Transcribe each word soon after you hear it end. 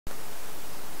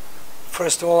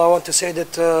First of all, I want to say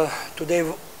that today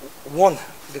won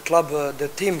the club, the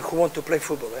team who want to play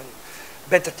football, and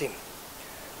better team.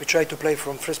 We try to play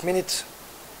from first minute,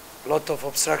 lot of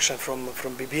obstruction from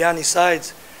Bibiani side,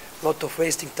 lot of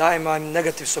wasting time. I'm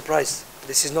negative surprised.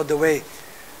 This is not the way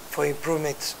for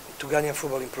improvement to Ghanaian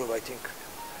football improve, I think.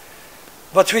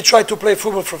 But we try to play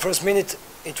football from first minute.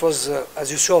 It was,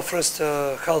 as you saw, first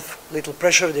half little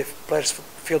pressure. The players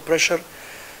feel pressure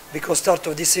because start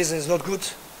of this season is not good.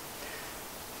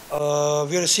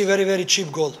 We receive very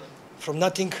cheap goal from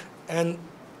nothing, and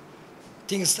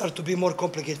things start to be more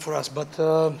complicated for us. But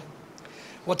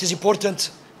what is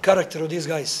important, character of these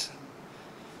guys.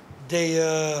 They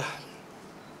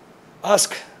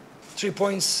ask 3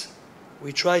 points.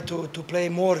 We try to play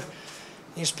more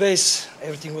in space.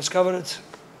 Everything was covered.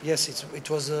 Yes, it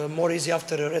was more easy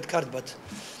after a red card, but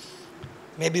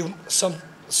maybe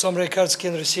some red cards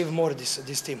can receive more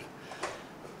this team.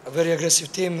 A very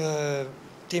aggressive team.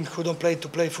 Team who don't play to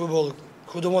play football,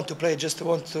 who don't want to play, just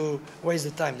want to waste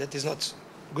the time. That is not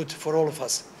good for all of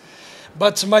us.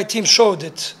 But my team show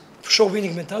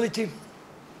winning mentality.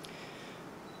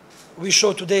 We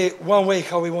show today one way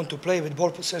how we want to play with ball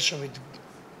possession.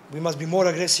 We must be more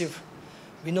aggressive.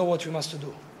 We know what we must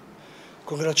do.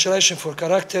 Congratulations for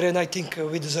character, and I think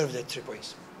we deserve that 3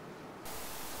 points.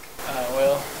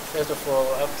 Well, first of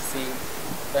all, I have to say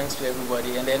thanks to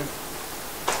everybody, and then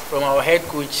from our head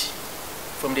coach.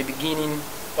 From the beginning,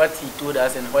 what he told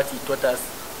us and what he taught us,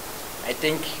 I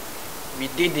think we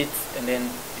did it, and then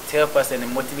it helped us and it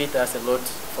motivated us a lot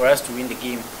for us to win the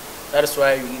game. That is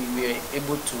why we were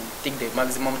able to take the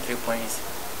maximum 3 points.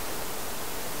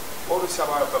 What would you say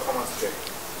about your performance today?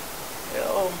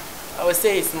 Well, I would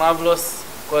say it's marvelous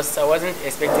because I wasn't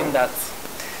expecting that.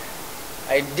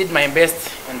 I did my best,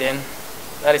 and then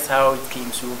that is how it came.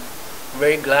 So I'm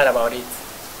very glad about it.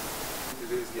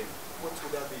 Today's game, what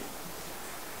would that be?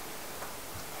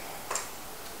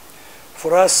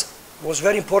 For us, it was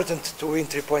very important to win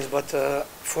 3 points, but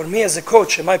for me as a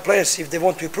coach and my players, if they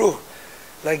want to improve,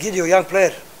 like Gideon, young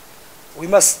player, we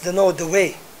must know the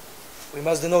way. We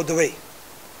must know the way.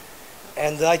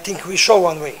 And I think we show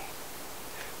one way.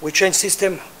 We change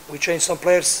system, we change some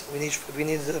players, we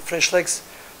need fresh legs.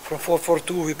 From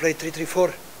 4-4-2, we play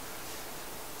 3-3-4.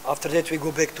 After that, we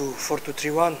go back to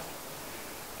 4-2-3-1.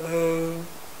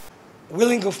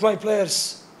 Willing of my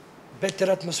players, better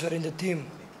atmosphere in the team.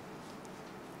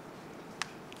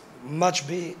 Much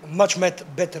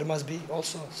better must be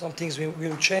also. Some things we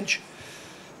will change.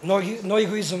 No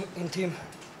egoism in team.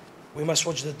 We must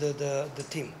watch the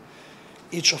team.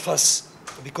 Each of us,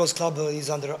 because club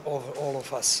is under all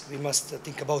of us. We must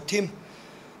think about team.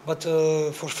 But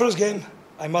for first game,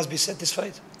 I must be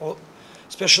satisfied,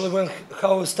 especially when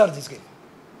how we start this game.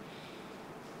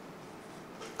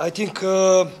 I think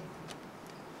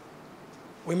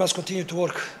we must continue to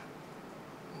work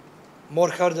more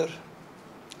harder.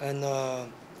 And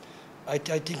I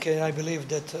think and I believe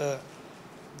that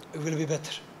it will be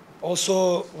better.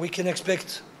 Also, we can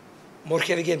expect more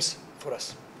heavy games for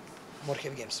us. More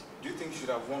heavy games. Do you think you should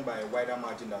have won by a wider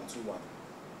margin than 2-1?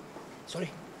 Sorry?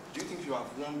 Do you think you have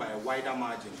won by a wider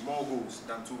margin, more goals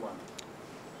than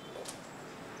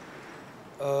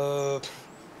 2-1?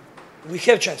 We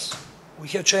have chance. We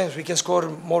have chance. We can score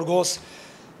more goals.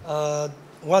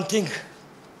 One thing,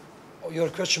 your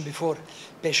question before,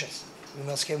 patience. We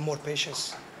must have more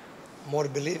patience, more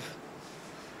belief,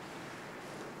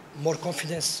 more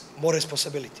confidence, more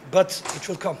responsibility. But it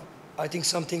will come. I think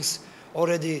some things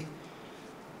already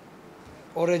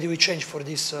we changed for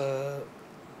this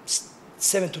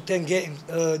 7 to 10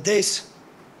 days.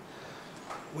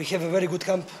 We have a very good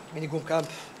camp, mini-group camp.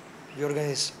 We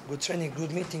organize good training,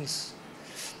 good meetings.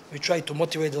 We try to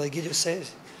motivate, like Gideon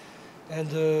says.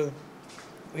 And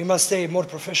we must stay more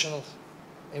professional.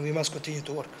 And we must continue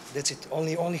to work. That's it.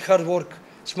 Only hard work,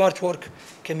 smart work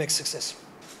can make success.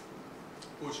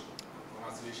 Coach,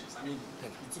 congratulations. I mean,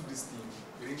 you took this team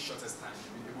within shortest time.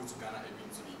 You've been able to garner a win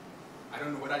today. I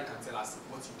don't know whether you can tell us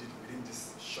what you did within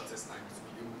this shortest time to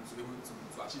be able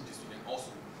to achieve this win. And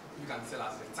also, you can tell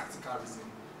us the tactical reason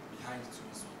behind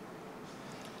today's win.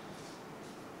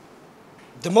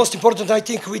 The most important, I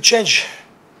think, we change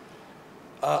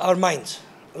our mind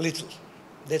a little.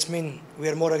 That means we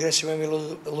are more aggressive when we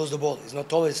lose the ball. It's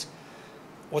not always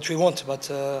what we want, but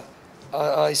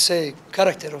I say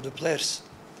character of the players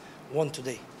won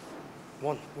today.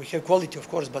 Won. We have quality, of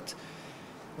course, but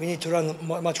we need to run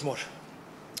much more.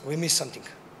 We miss something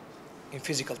in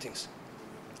physical things,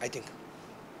 I think.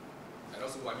 And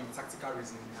also, I mean, tactical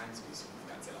reason behind this,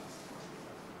 you can tell us.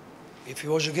 If you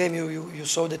watch the game, you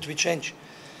saw that we changed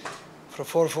from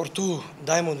 4-4-2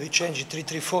 diamond. We changed it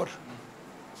 3-3-4.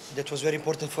 That was very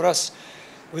important for us.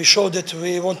 We showed that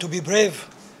we want to be brave,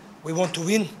 we want to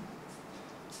win.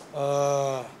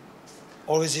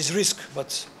 Always is risk,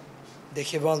 but they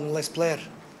have one less player.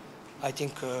 I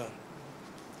think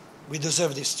we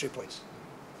deserve these 3 points.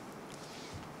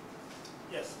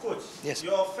 Yes, coach. Yes.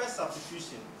 Your first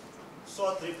substitution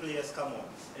saw 3 players come on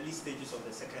early stages of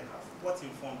the second half. What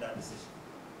informed that decision?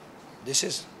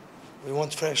 We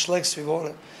want fresh legs. We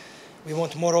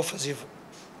want more offensive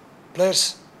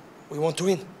players. We want to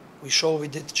win. We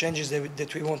did changes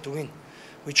that we want to win.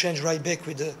 We changed right back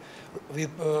with the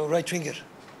right winger.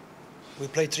 We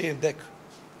play 3 back.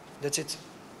 That's it.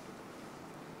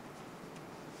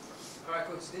 All right,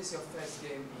 coach. This is your first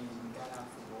game in Ghana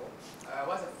football.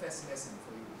 What's the first lesson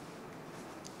for you?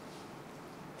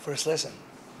 First lesson.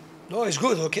 No, it's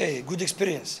good. Okay, good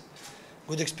experience.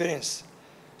 Good experience.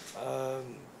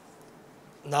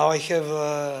 Now I have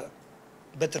a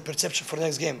better perception for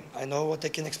next game. I know what I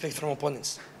can expect from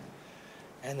opponents,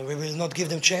 and we will not give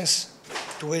them chance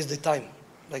to waste the time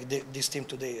like this team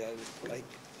today.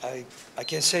 I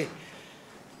can say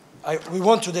we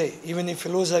won today. Even if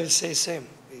we lose, I will say the same.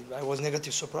 I was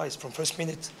negative surprised from first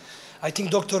minute. I think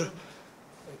Doctor,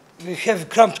 we have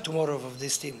cramp tomorrow of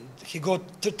this team. He got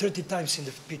 30 times in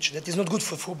the pitch. That is not good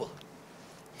for football.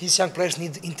 These young players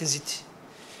need intensity.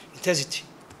 Intensity.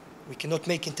 We cannot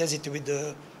make intensity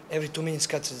with every 2 minutes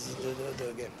cuts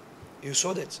the game. You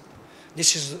saw that.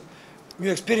 This is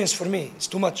new experience for me. It's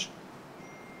too much.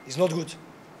 It's not good.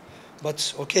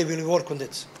 But okay, we'll work on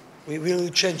that. We will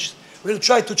change. We'll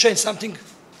try to change something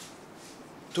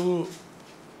to,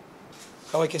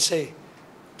 how I can say,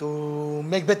 to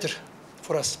make better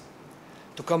for us,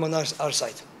 to come on our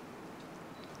side.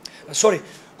 Sorry,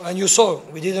 and you saw,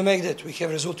 we didn't make that. We have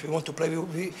result. We want to play.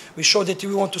 We showed that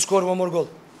we want to score 1 more goal.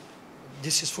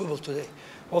 This is football today.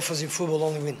 Offensive football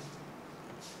only win.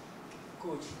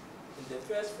 Coach, in the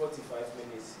first 45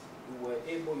 minutes,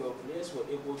 your players were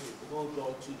able to hold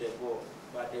on to the ball,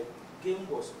 but the game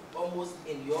was almost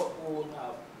in your own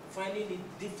half, finding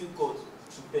it difficult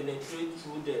to penetrate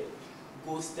through the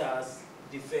Goldstars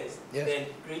defense, yes, and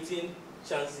creating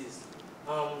chances.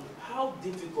 How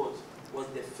difficult was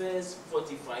the first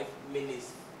 45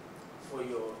 minutes for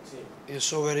your team? It's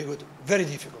so very good. Very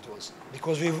difficult was,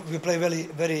 because we play very,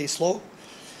 very slow.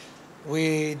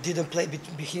 We didn't play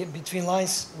between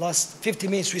lines. Last 50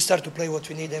 minutes we start to play what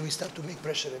we need, and we start to make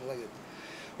pressure and like that.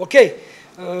 Okay,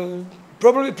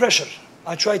 probably pressure.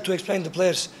 I try to explain to the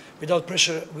players, without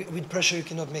pressure, with pressure you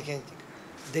cannot make anything.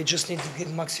 They just need to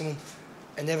give maximum,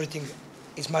 and everything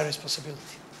is my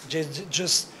responsibility.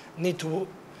 Just need to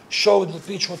show the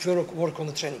pitch what we work on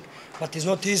the training. But it's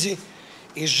not easy.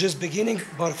 It's just beginning.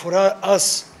 But for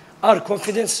us, our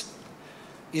confidence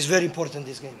is very important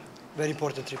this game. Very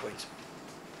important 3 points.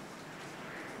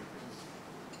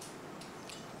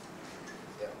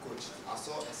 Yeah, coach, I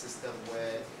saw a system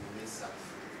where you made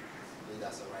played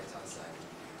as a right-hand side.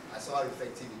 I saw how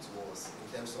effective it was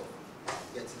in terms of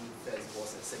getting first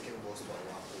balls and second balls to our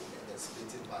goal and then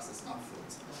splitting passes up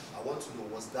front. I want to know,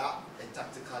 was that a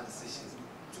tactical decision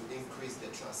to increase the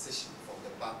transition from the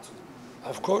back to...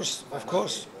 Of course,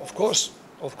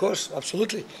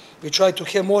 absolutely. We try to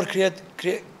have more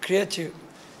creative,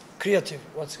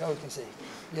 what's how I can say?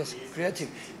 Yes,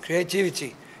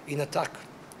 creativity in attack.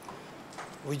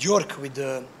 With York, with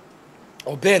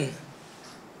Oben,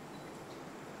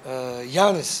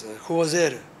 Yanis, who was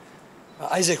there,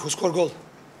 Isaac, who scored goal.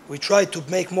 We try to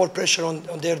make more pressure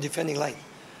on their defending line.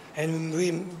 And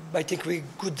I think we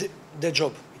did their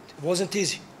job. It wasn't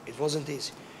easy. It wasn't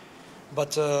easy.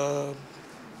 But on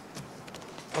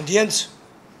the end,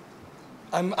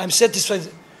 I'm satisfied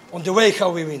on the way how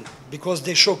we win, because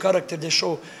they show character, they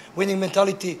show winning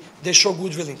mentality, they show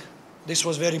good willing. This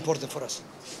was very important for us.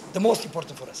 The most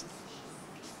important for us.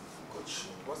 Coach,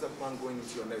 what's the plan going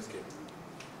into your next game?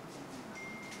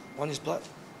 One is plan.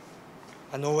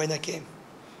 I know when I came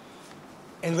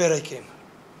and where I came,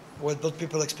 what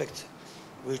people expect.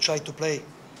 We'll try to play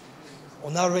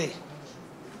on our way.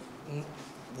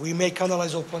 We may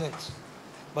analyze opponents,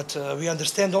 but we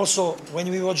understand also when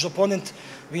we watch the opponent,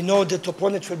 we know that the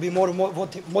opponent will be more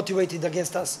motivated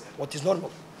against us, what is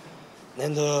normal.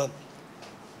 And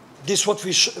this what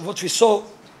we saw,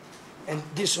 and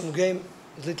this on game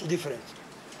is a little different.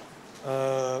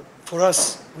 For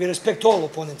us, we respect all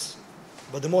opponents,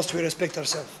 but the most we respect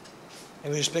ourselves,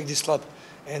 and we respect this club.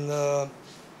 And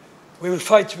we will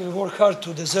fight, we will work hard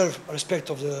to deserve respect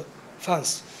of the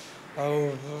fans.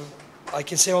 I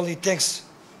can say only thanks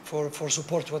for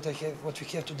support what we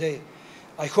have today.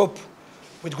 I hope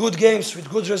with good games, with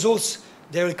good results,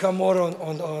 they will come more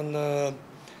on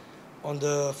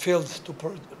the field to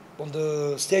on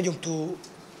the stadium to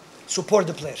support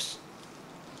the players.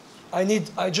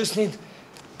 I just need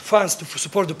fans to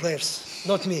support the players,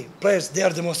 not me. Players, they are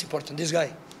the most important. This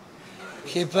guy,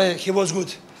 he was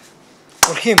good.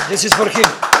 For him, this is for him.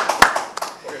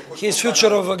 He's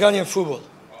future of Ghanaian football.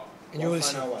 And you will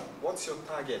see. What's your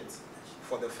target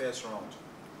for the first round?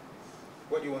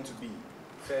 What do you want to be?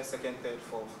 First, second, third,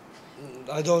 fourth?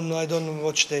 I don't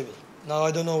watch table. Now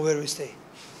I don't know where we stay.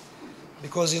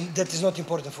 Because that is not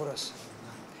important for us.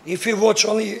 If we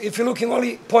looking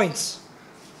only points,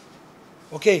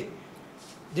 okay,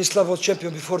 this club was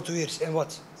champion before 2 years, and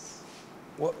what?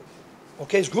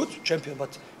 Okay, it's good, champion,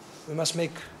 but we must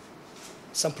make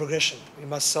some progression. We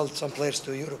must sell some players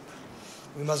to Europe.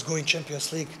 We must go in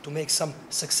Champions League to make some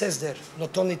success there,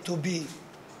 not only to be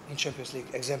in Champions League,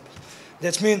 example.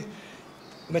 That means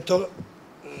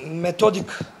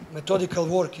methodical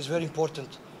work is very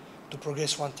important to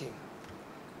progress one team.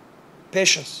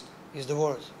 Patience is the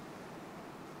word.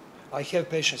 I have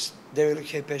patience, they will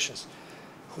have patience.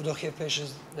 Who don't have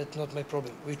patience, that's not my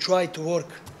problem. We try to work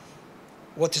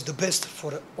what is the best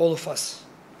for all of us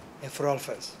and for all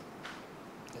fans.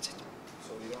 That's it.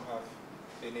 So you don't have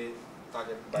any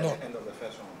target by No. the end of the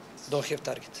first round? Don't have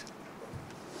target.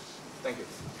 Thank you.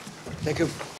 Thank you.